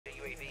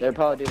They'll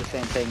probably do the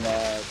same thing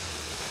that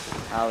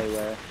Ali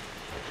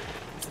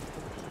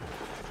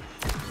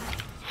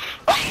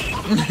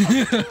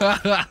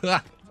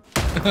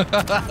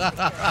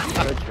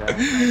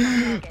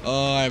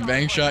Oh, I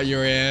bang shot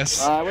your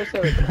ass. I wish they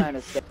were kind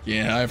of scared.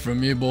 Yeah, hi from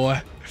me,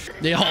 boy.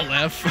 They all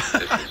left.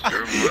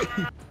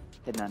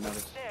 Did not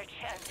notice.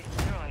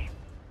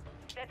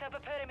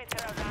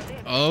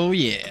 Oh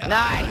yeah.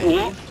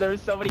 Nice!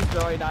 There's so many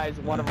throwing knives,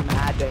 one of them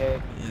had to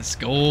hit. Let's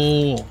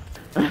go.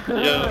 Yo,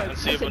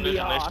 UnseeableNinja,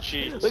 nice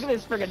cheats. Look at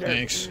this friggin' nerd.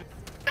 Thanks.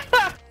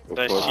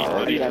 Nice cheat,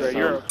 buddy.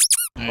 Thanks.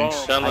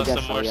 Download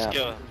some more yeah.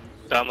 skill.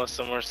 Download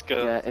some more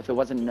skill. Yeah, if it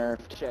wasn't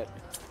nerfed. Shit.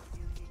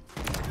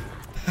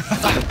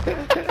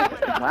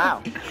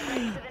 Wow.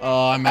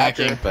 Oh, I'm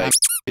hacking.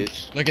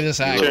 Look at this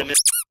hack. Yeah,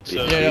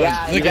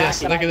 look at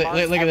this. Look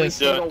at this.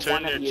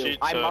 Turn your cheats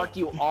I off. marked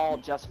you all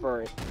just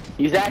for it.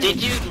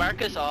 Did you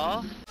mark us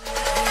all?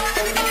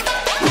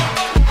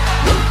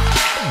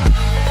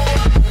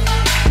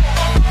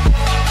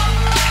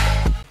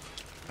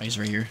 Oh, he's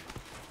right here.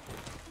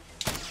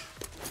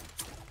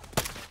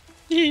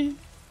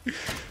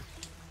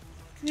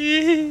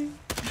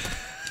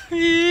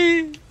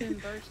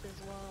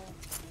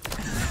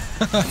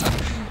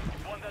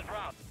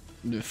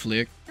 The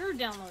flick. You're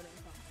downloading.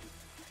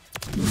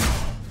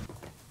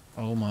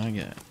 Oh my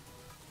god.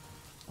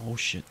 Oh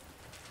shit.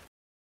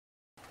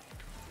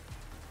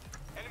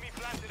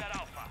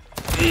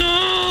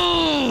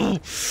 No!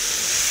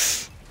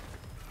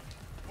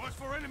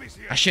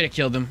 I should have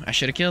killed him. I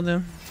should have killed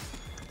him.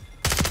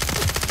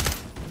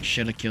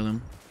 Should have killed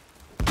him.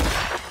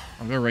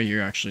 I'll go right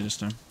here actually this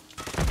time.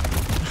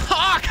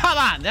 Oh, come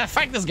on!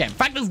 Fuck this game.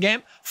 Fuck this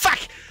game. Fuck!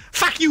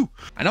 Fuck you!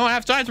 I don't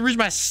have time to reach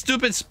my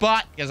stupid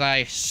spot because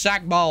I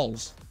suck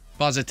balls.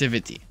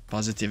 Positivity.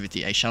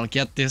 Positivity. I shall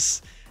get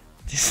this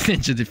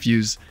Ninja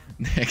Defuse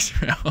next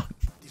round.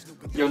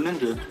 Yo,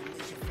 Ninja.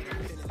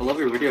 I love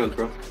your videos,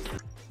 bro.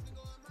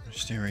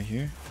 Stay right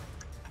here.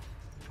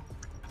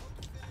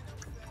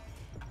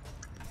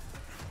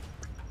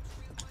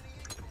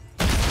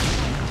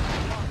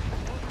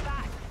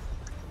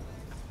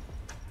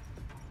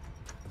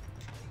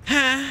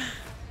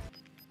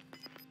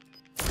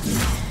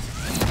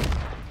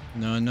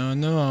 No, no,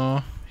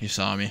 no. He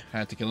saw me. I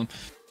had to kill him.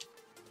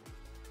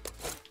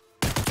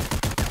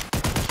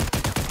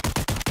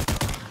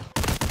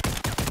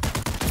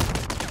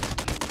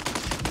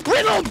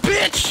 Little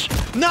bitch!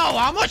 No,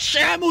 how much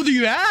ammo do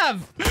you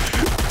have?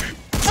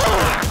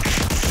 Fuck!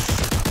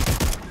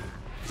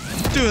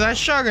 Dude, that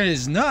shotgun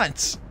is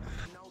nuts.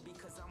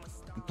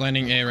 I'm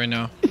planning A right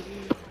now.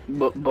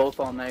 Both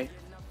on A.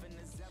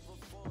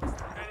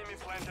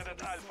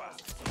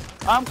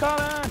 I'm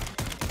coming!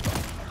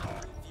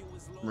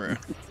 Bro.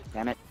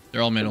 Damn it.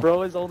 They're all middle.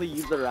 Bro has only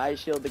used the riot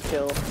shield to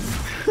kill.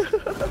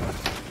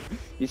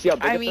 You see how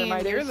big I a mean,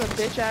 thermite you're is? the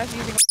bitch ass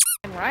using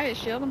a riot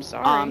shield. I'm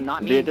sorry.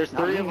 Not me. Dude, there's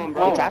not 3 me. of them,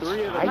 bro. It's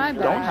 3 of them. I My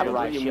don't bad. have a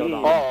riot shield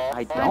on. Oh,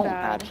 I don't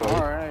bad. actually.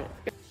 Alright.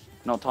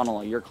 No,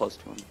 Tunnel, you're close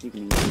to him. You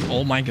can use it.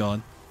 Oh my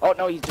god. Oh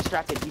no, he's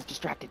distracted. He's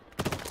distracted.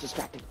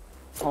 Distracted.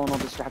 Tunnel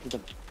distracted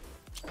him.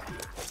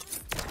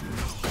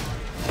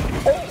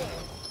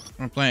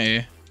 I'm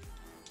playing A.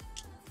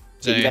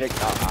 So you Zay.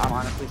 better, I'm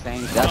honestly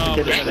saying that's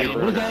because it's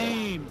Good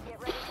game.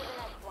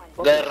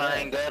 Good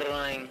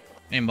running.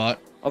 Aimbot.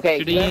 Okay,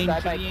 Good you aim,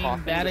 guys good like aim,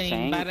 talking bad the aim,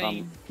 same bad from-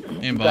 aim. You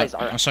guys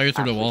Aimbot. are I saw you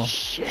through the absolute wall.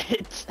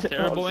 Shit.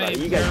 Terrible I'm sorry,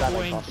 aim, you guys terrible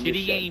are aim, talking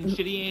shitty shit. aim,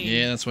 shitty aim.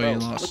 Yeah, that's why you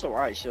lost. Put the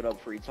riot shield up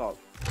before you talk.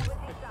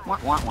 Wah,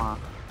 wah, wah.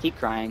 Keep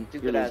crying.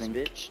 You're Stupid ass losing.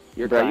 bitch.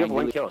 You're Bro, crying. you have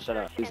 1 You're kill. Shut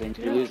up. losing.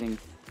 You're losing.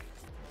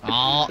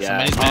 Oh,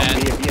 Yeah. somebody's mad.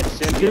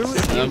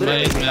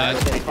 Somebody's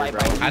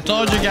mad. I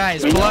told you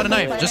guys, pull out a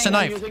knife. Just a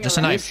knife. Just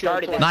a knife.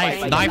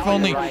 Knife. Knife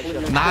only.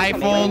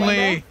 Knife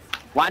only.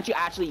 Why don't you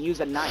actually use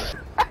a knife?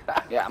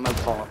 Yeah, I'm gonna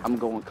call. I'm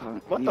going.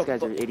 These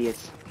guys are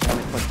idiots. They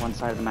only push one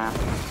side of the map.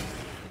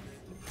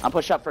 I'll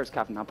push up first,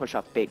 Captain. I'll push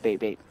up. Bait, bait,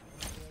 bait.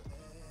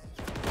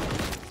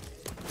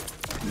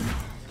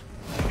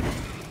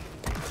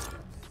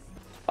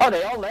 Oh,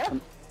 they all left?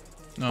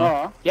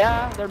 No.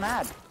 Yeah, they're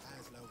mad.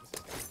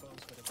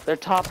 They're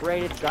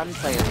top-rated gun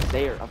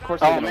players. Of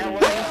course they're gonna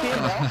leave.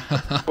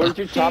 Where's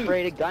your team?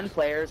 Top-rated gun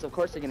players. Of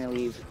course they're gonna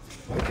leave.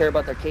 They care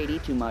about their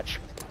KD too much.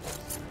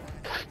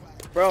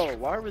 Bro,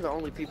 why are we the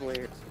only people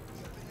here?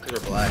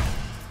 Because we're black.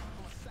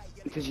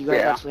 Because you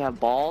guys actually have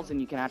balls and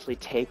you can actually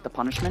take the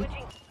punishment.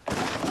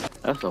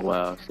 That's a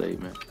wild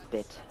statement.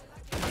 Bit.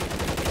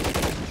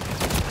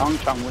 Tong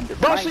Chong win the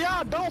Bro, fight. see,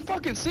 y'all don't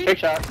fucking see. Big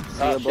shot.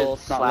 Seeable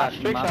slash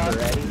Big shot.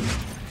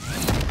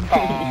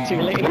 Maserati.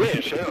 Too late.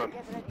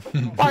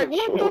 Like,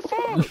 what the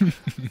fuck?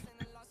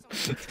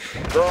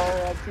 Bro,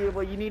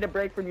 Unseeable, you need a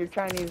break from your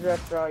Chinese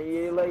restaurant.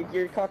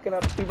 You're cocking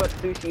up too much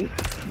sushi.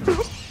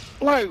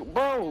 Like,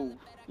 bro,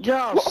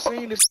 y'all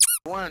seen this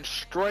run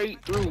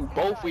straight through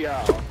both of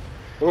y'all.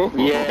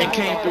 Yeah. It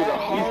came through the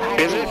whole.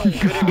 Is it?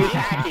 He's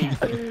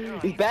hacking.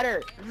 He's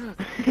better.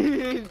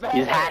 He's better.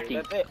 He's hacking.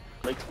 That's it.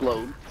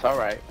 Explode. It's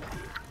alright.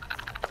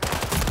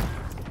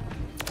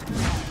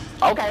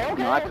 Okay.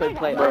 No, I could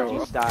play Bro.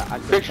 OG style. I Big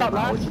could play shot,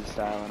 my lads. OG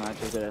style, and I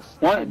took this.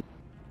 One.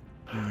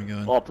 Oh my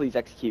god. Oh, please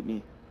execute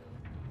me.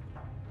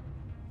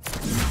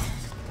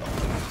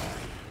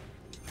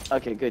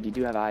 Okay, good. You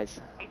do have eyes.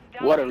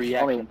 What a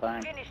reaction. Only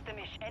fine.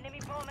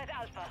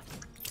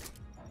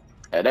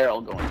 Yeah, they're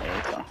all going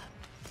there, so.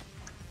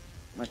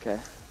 Okay.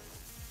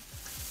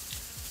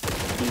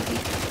 Easy.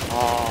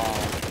 Oh.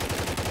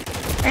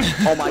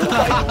 Oh my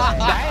god.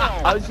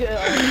 Damn. I was So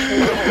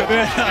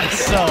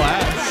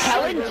ass.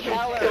 Helen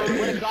Keller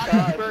would have got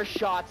the first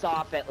shots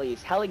off at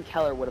least. Helen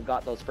Keller would have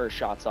got those first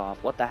shots off.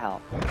 What the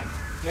hell?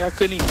 Yeah, I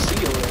couldn't even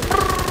see it.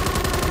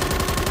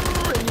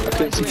 I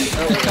couldn't see it.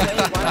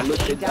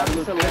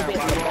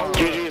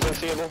 GG's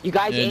Unseeable. You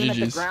guys Yeah, aim at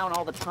the GG's. ground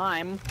all the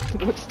time.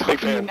 What's Big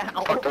stopping you fan.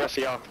 now? Fuck the rest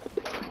of y'all.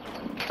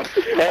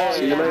 Hey,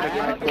 See you later,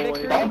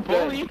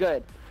 Good.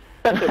 Good.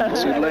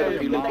 See you later,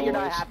 Good meaty that you're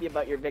not boys. happy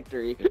about your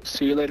victory.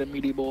 See you later,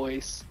 meaty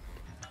boys.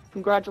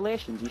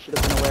 Congratulations. You should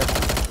have been aware of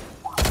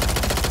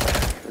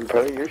that.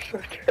 Bro, you're so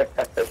trash.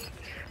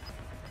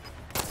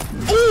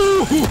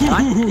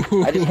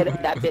 I just hit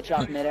that bitch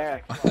off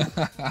midair.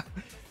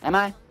 Am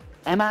I?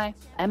 I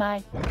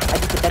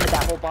just defended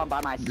that whole bomb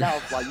by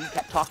myself while you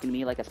kept talking to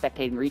me like a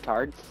spectating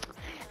retard.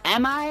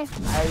 Am I?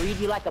 I read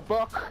you like a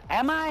book.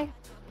 Am I?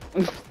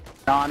 No,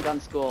 I'm done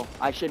school.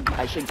 I should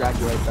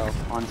graduate though,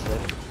 honestly.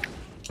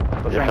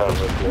 But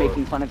frankly,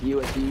 making fun of you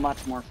is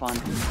much more fun.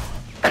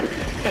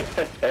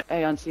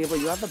 Hey, Unseeable,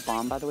 you have the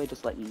bomb, by the way,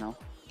 just letting you know.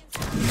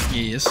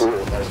 Yes. Cool,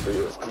 nice for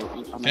you.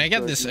 Can I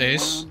get this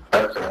ace?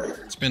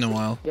 It's been a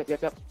while. Yep.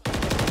 Got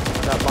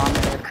bomb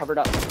in there, covered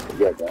up.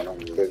 Yeah, man, I'm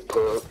big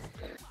cool.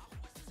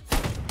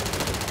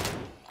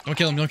 Don't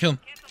kill him.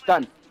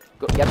 Done.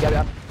 Go,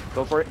 yep.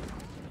 Go for it.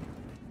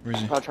 Where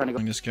is he? Probably trying to go. I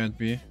think this guy at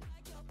B.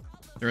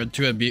 They're at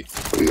 2 at B.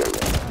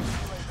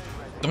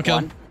 Don't kill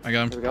him. I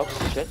got Here him. we go.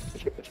 Shit.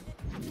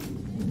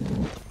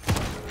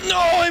 No,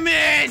 I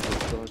missed! I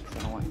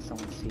don't want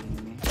someone seeing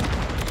me.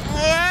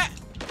 What?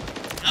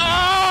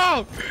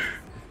 Oh!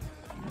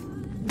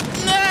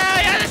 No, I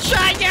got a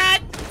shotgun!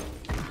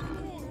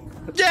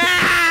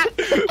 Yeah!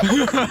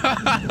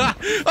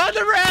 On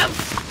the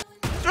roof!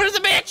 Where's the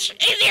bitch?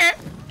 He's here!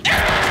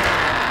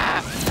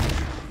 Ah!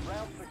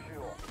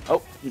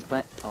 Oh, he's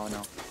playing. Oh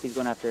no, he's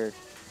going after.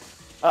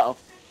 Uh oh.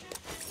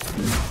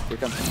 Here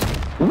comes.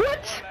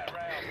 What?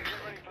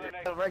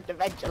 It worked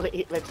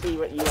eventually. Let's see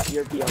what you got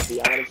your POV.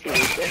 I want to see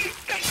this.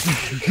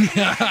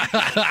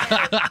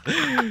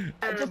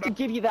 Just to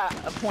give you that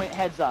a point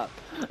heads up.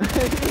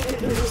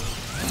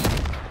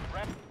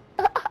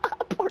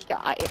 Poor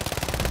guy.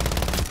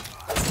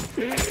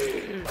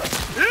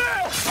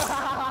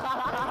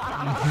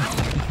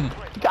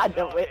 Got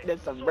to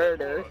witness a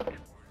murder.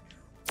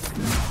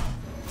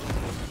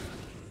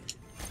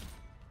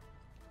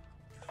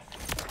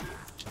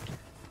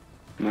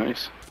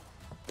 Nice.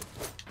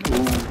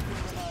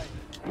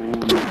 Ooh,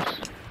 nice.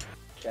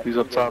 He's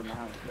up top.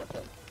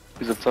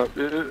 He's up top.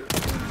 Nice.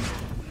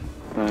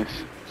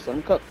 Just let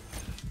him cook.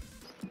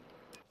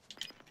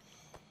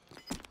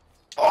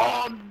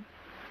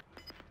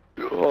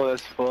 Oh,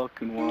 that's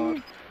fucking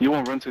wild. You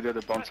won't run to the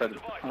other bomb side of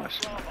the house.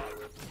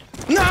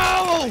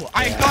 No!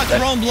 I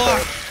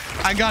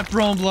got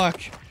Brown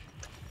block.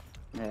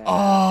 Yeah.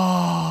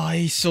 Oh,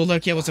 he's so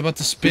lucky I was about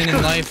to spin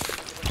in life.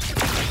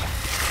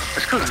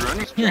 It's cause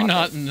running. You're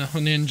not no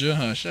ninja.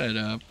 Oh, shut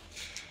up.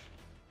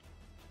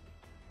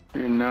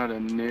 You're not a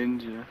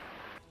ninja.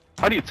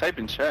 How do you type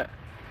in chat?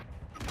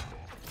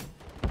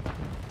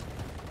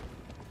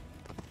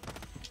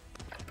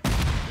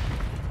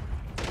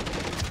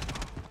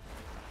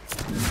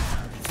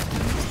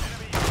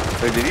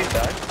 Wait, did he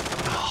die?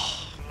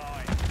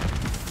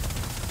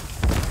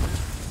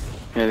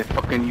 Yeah, they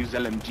fucking use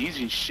LMGs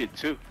and shit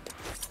too.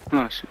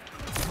 Oh shit.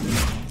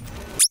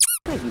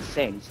 That's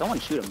insane. Someone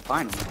shoot him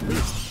finally,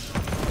 please.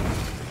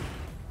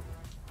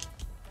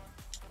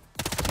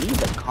 You need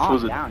to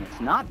calm down.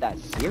 It's not that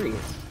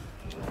serious.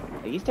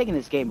 Like, he's taking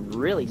this game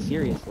really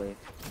seriously.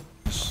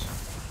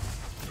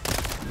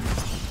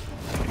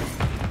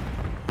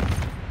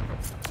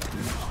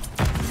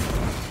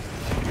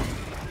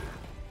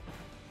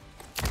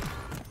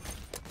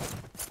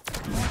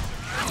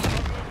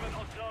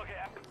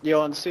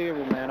 Yo,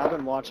 Unseeable, man, I've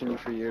been watching you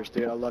for years,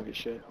 dude. I love your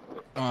shit.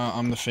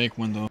 I'm the fake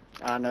one though.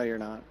 I know you're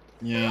not.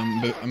 Yeah,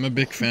 I'm a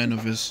big fan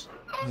of his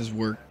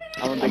work.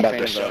 I'm a big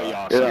fan of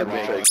that. You're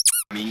not big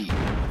me.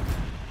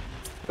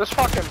 This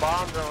fucking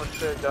bomb drone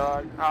shit,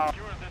 dog. Oh.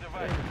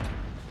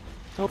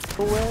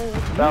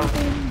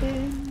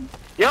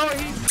 Yo,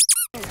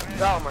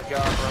 oh my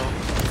god,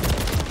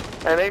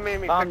 bro. And they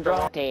made me pick the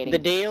wrong. The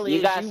deal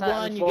is you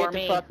won, you get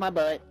to fuck my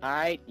butt.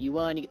 Alright, you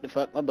won, you get to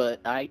fuck my butt.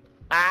 Alright.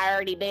 I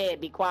already did,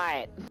 be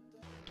quiet.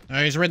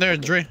 Alright, he's right there,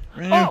 Dre.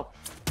 Right here.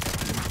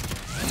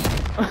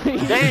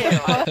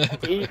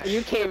 Damn!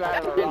 you came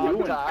out of the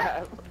wrong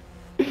time.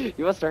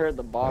 You must have heard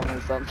the bomb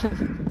or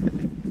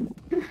something.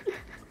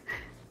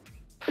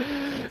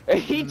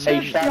 He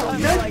just stopped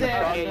and like,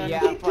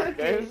 yeah, fuck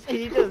this.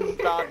 He just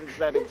stopped and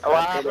said it's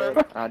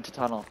to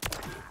tunnel.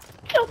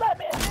 Kill that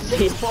man!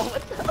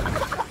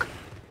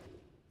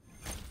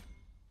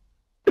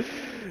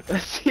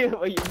 Let's see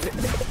what you did.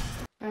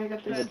 I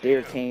got There's this. a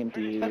deer came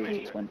to you,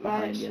 Okay, just went bye,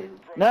 behind you. shit.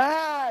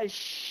 Nah,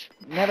 shh.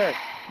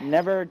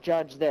 Never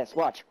judge this.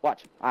 Watch.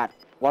 Alright,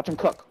 watch him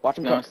cook. Watch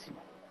him cook. Watch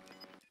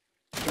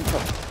him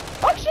cook.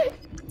 Oh shit!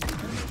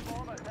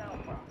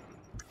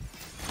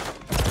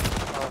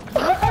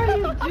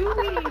 What are you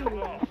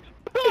doing?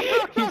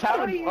 He's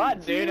having fun,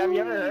 dude. Have you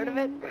ever heard of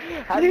it?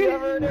 Have you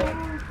ever heard of it?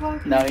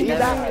 No, he's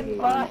having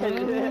fun.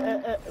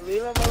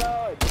 Leave him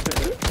alone.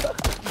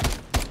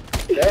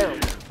 Damn.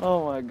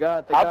 Oh my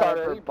god, the I guy thought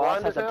for he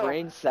boss blind has as a hell.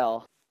 brain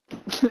cell. You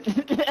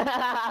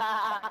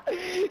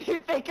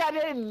think I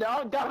didn't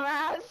know,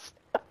 dumbass?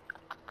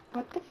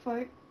 What the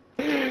fuck?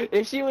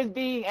 If she was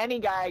being any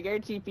guy, I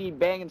guarantee she'd be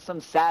banging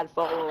some sad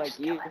photo like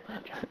you.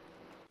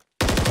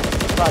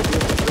 Probably do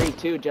it for free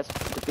too, just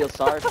to feel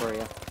sorry for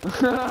you.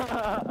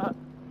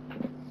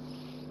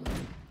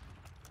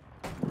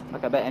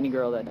 Like I bet any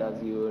girl that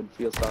does you would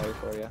feel sorry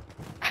for you.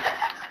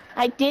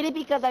 I did it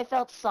because I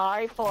felt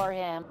sorry for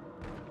him.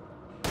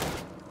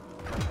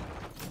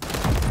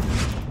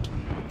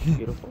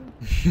 Beautiful.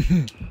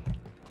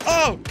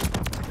 Oh!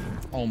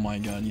 Oh my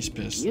god, he's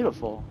pissed.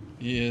 Beautiful.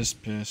 He is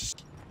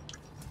pissed.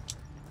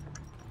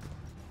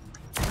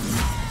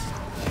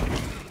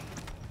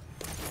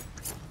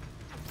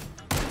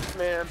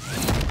 Man.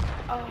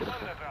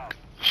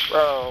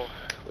 Bro,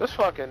 this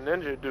fucking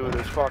ninja dude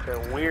is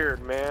fucking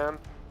weird, man.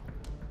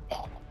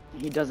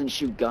 He doesn't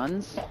shoot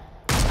guns?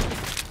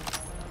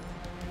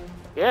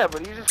 Yeah,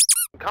 but he just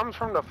comes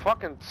from the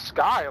fucking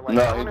sky. Like,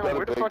 No, I don't he's know got a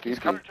where the big fuck he's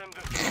PP. coming.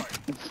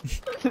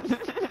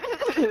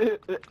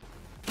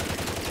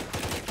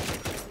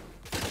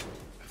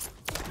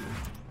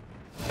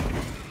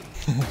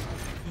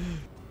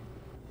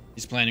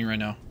 He's planning right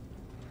now.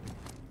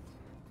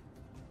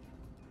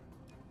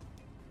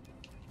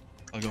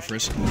 I'll go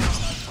first.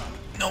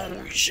 No,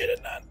 you should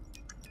have not.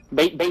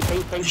 Bait.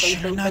 You should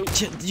have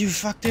not. You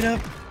fucked it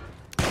up.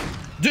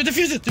 Dude,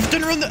 defuse it!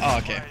 Don't run the. Oh,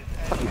 okay.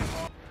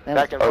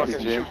 That can Oh, fucking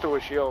Jim. shoot through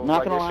a shield.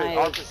 Not gonna like,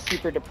 lie, it's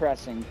super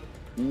depressing.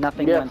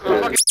 Nothing Yeah, went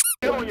fucking through.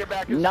 shield on your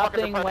back is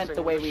Nothing fucking went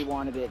the way depressing. we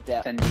wanted it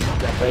to. And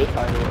wait,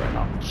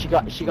 she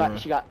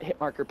got hit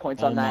marker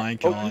points Oh on that. my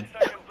god.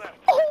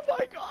 Oh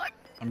my god.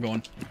 I'm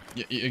going.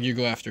 You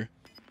go after.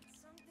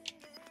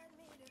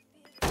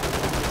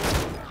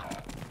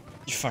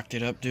 You fucked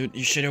it up, dude.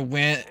 You should have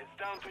went.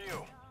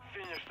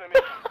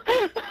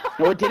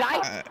 Oh, did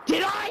I?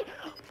 Did I?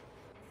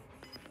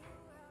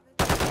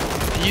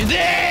 You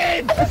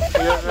did! He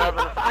doesn't have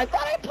an- I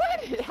thought I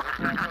planted it.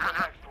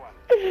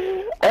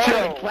 I should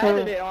have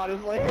planted it,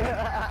 honestly.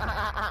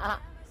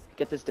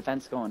 Get this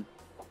defense going.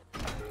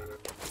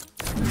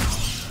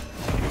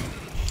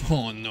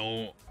 Oh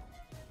no.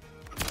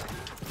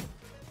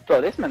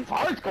 Bro, this man's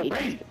hard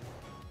crazy.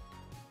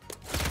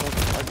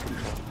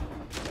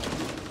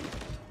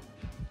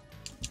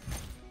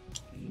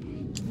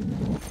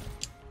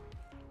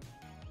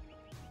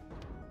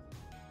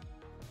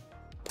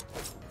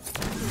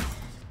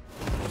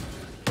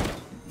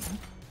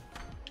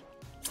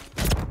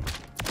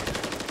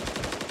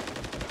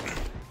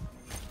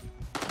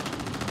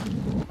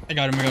 I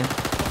got him.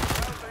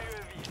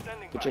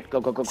 Good shit.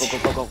 Go.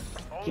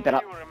 Keep it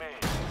up.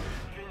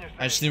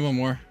 I just need one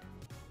more.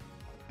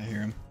 I hear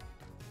him.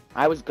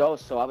 I was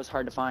ghost, so I was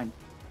hard to find.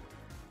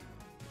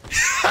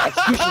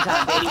 Execution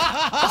time, baby.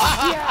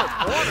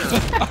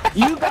 Yeah.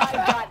 You guys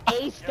got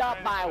aced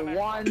up by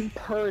one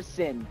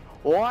person.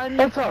 One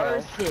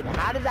person.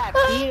 How does that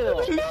feel?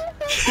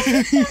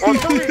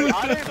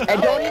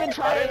 And don't even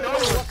try to know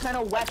what kind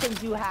of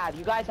weapons you have.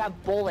 You guys have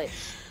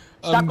bullets.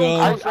 I'm going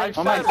done. close range.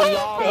 Oh my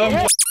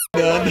god.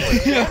 I'm done.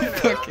 I'm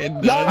fucking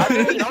Y'all done.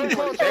 really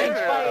close range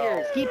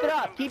fighters. Keep it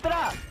up. Keep it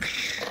up.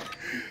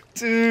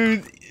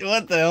 Dude,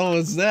 what the hell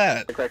was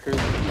that? Crackers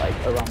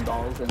like around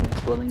dolls and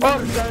exploding Oh,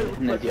 in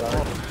his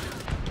yard.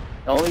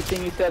 The only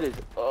thing he said is,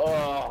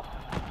 oh.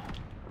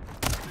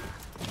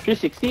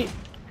 360.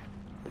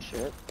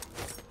 Shit.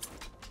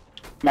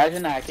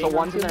 Imagine that. So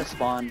one's in their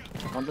spawn.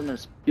 One's in their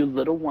you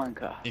little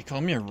wanker. They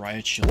call me a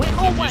riot shield. Wait,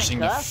 oh I'm my using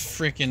the God.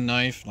 freaking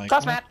knife. Like,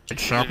 Cross map.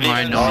 chop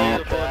my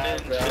nose.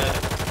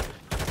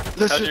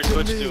 How's your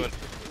Twitch doing?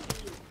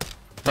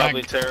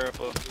 Probably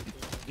terrible.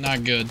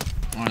 Not good,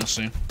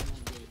 honestly.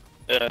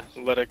 Yeah,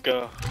 let it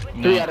go.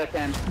 3 No, out of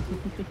 10.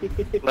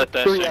 Let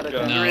that 3 shit out of go.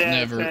 10. no,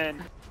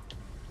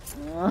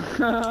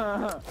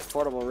 never.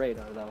 Portable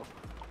radar though.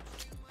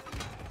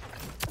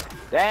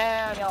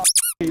 Damn, y'all.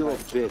 You little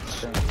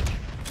bitch.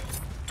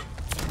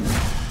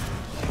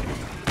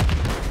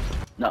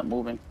 Not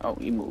moving. Oh,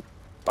 you moved.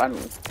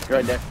 Finally. You're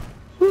right there.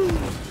 Woo.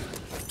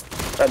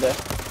 Right there.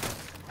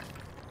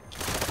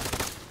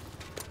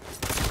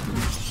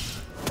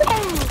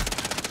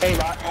 Hey,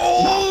 Lot.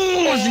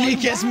 Oh, je l'ai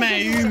quasiment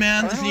eu,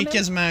 man. Je l'ai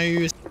quasiment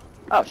eu.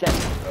 Oh, shit.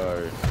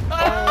 Alright.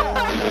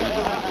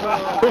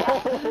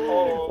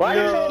 Why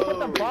are you trying to put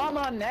the bomb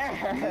on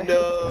there?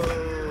 No.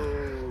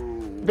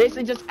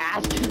 Basically just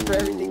asking for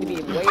everything to be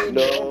way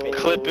No.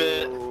 Clip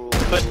it.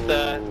 Clip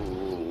that.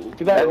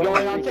 Too bad we're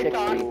going on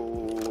TikTok.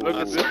 Look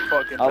at this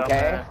fucking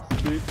Okay.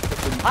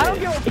 dumbass. I don't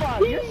give a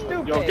fuck. You're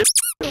stupid. Yo, get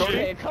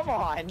Okay, come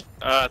on.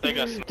 I think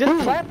I sniped.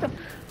 Just plant the.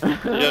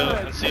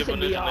 Yo, Unseeable Pissing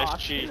me Ninja, nice off.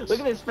 cheats. Look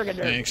at this friggin'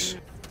 nerd. Thanks.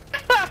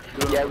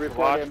 Yeah, report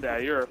watch him.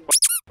 that. You're a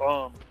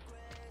bum.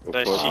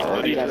 Nice cheat,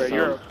 buddy. guess so.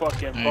 You're a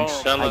fucking bum. Thanks.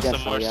 Download guess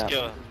some so, more yeah.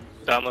 skill.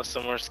 Download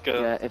some more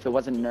skill. Yeah, if it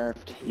wasn't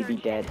nerfed, he'd be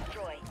dead.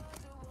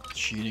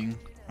 Cheating.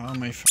 How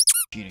am I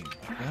cheating?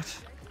 What?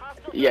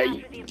 Yeah,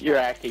 you're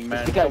acting,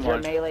 man. Because Come your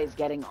on. melee's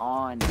getting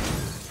on.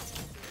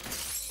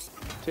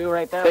 2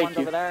 right there, Thank one's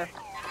you. over there.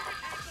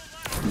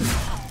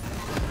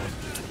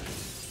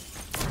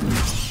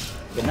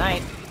 Good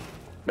night.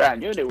 I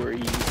knew they were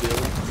easy,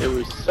 Billy. They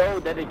were so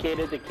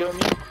dedicated to kill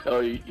me. Oh,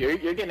 you're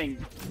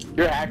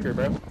a hacker,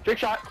 bro. Trick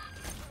shot.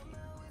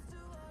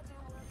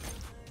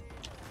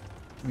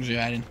 Who's you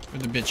hiding?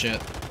 Where's the bitch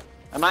at?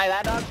 Am I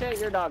that dog shit?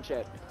 You're dog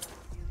shit.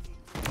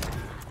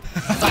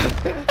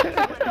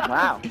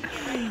 Wow.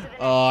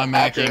 Oh, I'm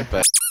hacking.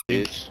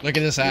 Bitch. Look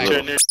at this hack.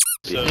 Turn your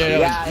so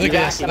Yeah, look you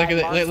at this. act Look and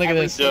at I this. Look at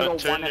marked this. every single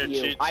Turn one your of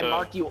you. cheats I off.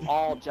 marked you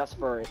all just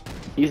for it.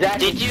 He's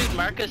acting. Did you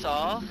mark us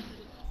all?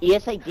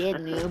 Yes, I did,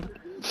 noob.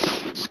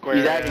 square.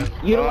 He's acting.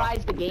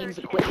 Utilize the game's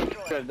equipment.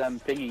 Of them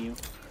pinging you.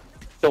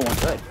 Still one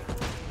good.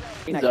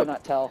 I up. could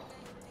not tell.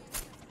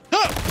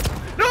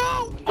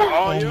 No!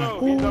 Oh, yo,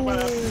 he's up at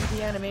us.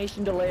 The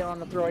animation delay on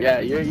the throw. Yeah,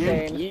 is you're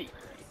insane.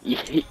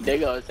 they're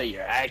gonna say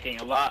you're acting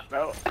a lot,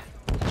 bro.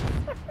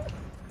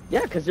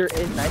 Yeah, because his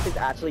knife is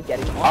actually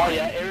getting on. Oh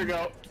yeah, here we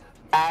go.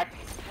 Act.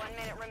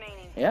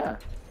 Yeah.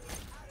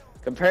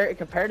 Compared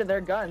to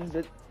their guns,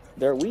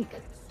 they're weak.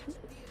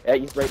 Yeah,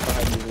 he's right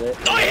behind you, Lit.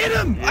 I hit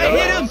him! I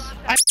hit him!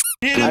 I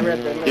hit I him!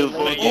 read the You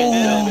Lit.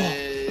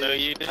 No,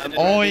 you didn't.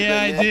 Oh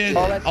yeah, I did.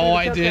 Oh, let's see Oh, the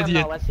I kill did. cam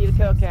Yeah. now. Let's see the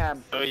kill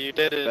cam. No, you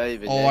didn't.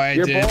 Baby, Oh, I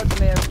Your did. bullets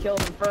may have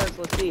killed him first.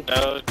 Let's see.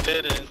 No, it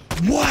didn't.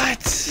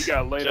 What? You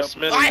got laid Just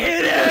up. missed. I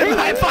hit him!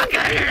 I fucking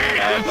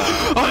hit him!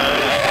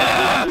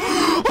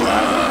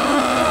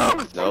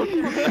 Nope.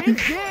 It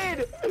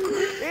did!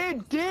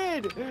 It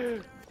did!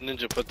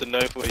 Ninja, put the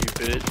knife away, you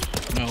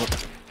bitch. No.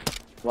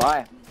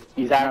 Why?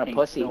 He's not a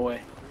pussy. No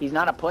way. He's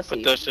not a pussy.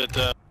 Put that shit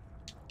down.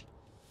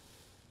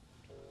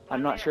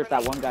 I'm not sure if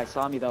that one guy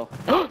saw me though.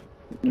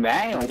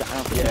 Man. I don't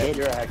think Yeah, he did.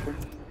 you're a hacker.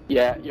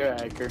 Yeah, you're a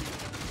hacker.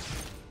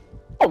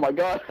 Oh my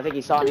god. I think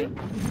he saw me.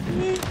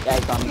 Yeah,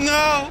 he saw me.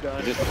 No!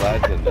 You just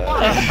lagged in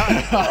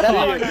that. That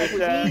other Yeah, knife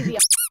was yeah. easy.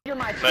 You're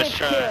my Nice fifth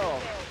try. kill.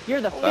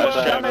 You're the fifth Nice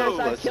try, dumbass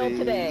I've pussy. killed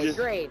today. Just-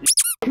 Great.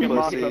 You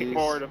lost Pussies. a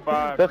 4 to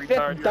 5. The fifth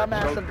retard, you're a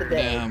dumbass of the joker.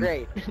 day. Damn.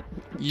 Great.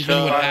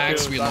 Even with Five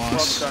axe, we kills, I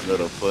lost. fucked on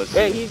Little pussy.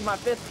 Hey, he's my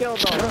fifth kill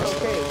though.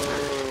 Okay.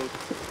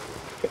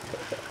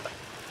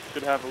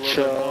 Should have a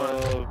little bit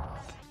more.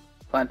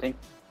 Planting.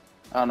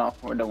 Oh no,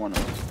 we're done one.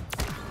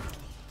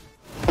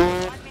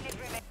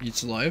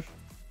 It's alive.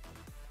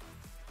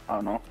 I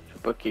don't know.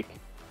 Triple kick.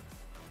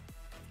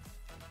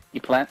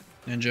 You plant.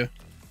 Ninja.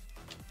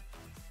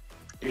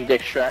 You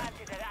extract.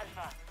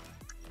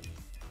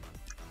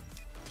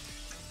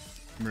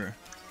 Bruh.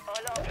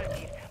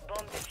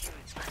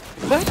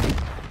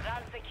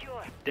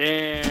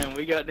 Damn,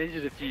 we got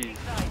Ninja Defuse.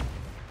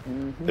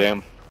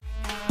 Damn.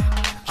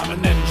 I'm a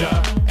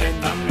ninja,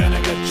 and I'm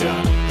gonna get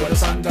ya. Where the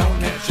sun don't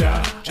hit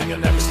ya, and you'll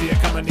never see it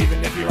coming.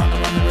 Even if you're on the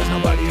run, there is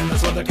nobody in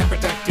this world that can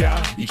protect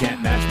ya. You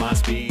can't match my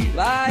speed.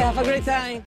 Bye, have a great time.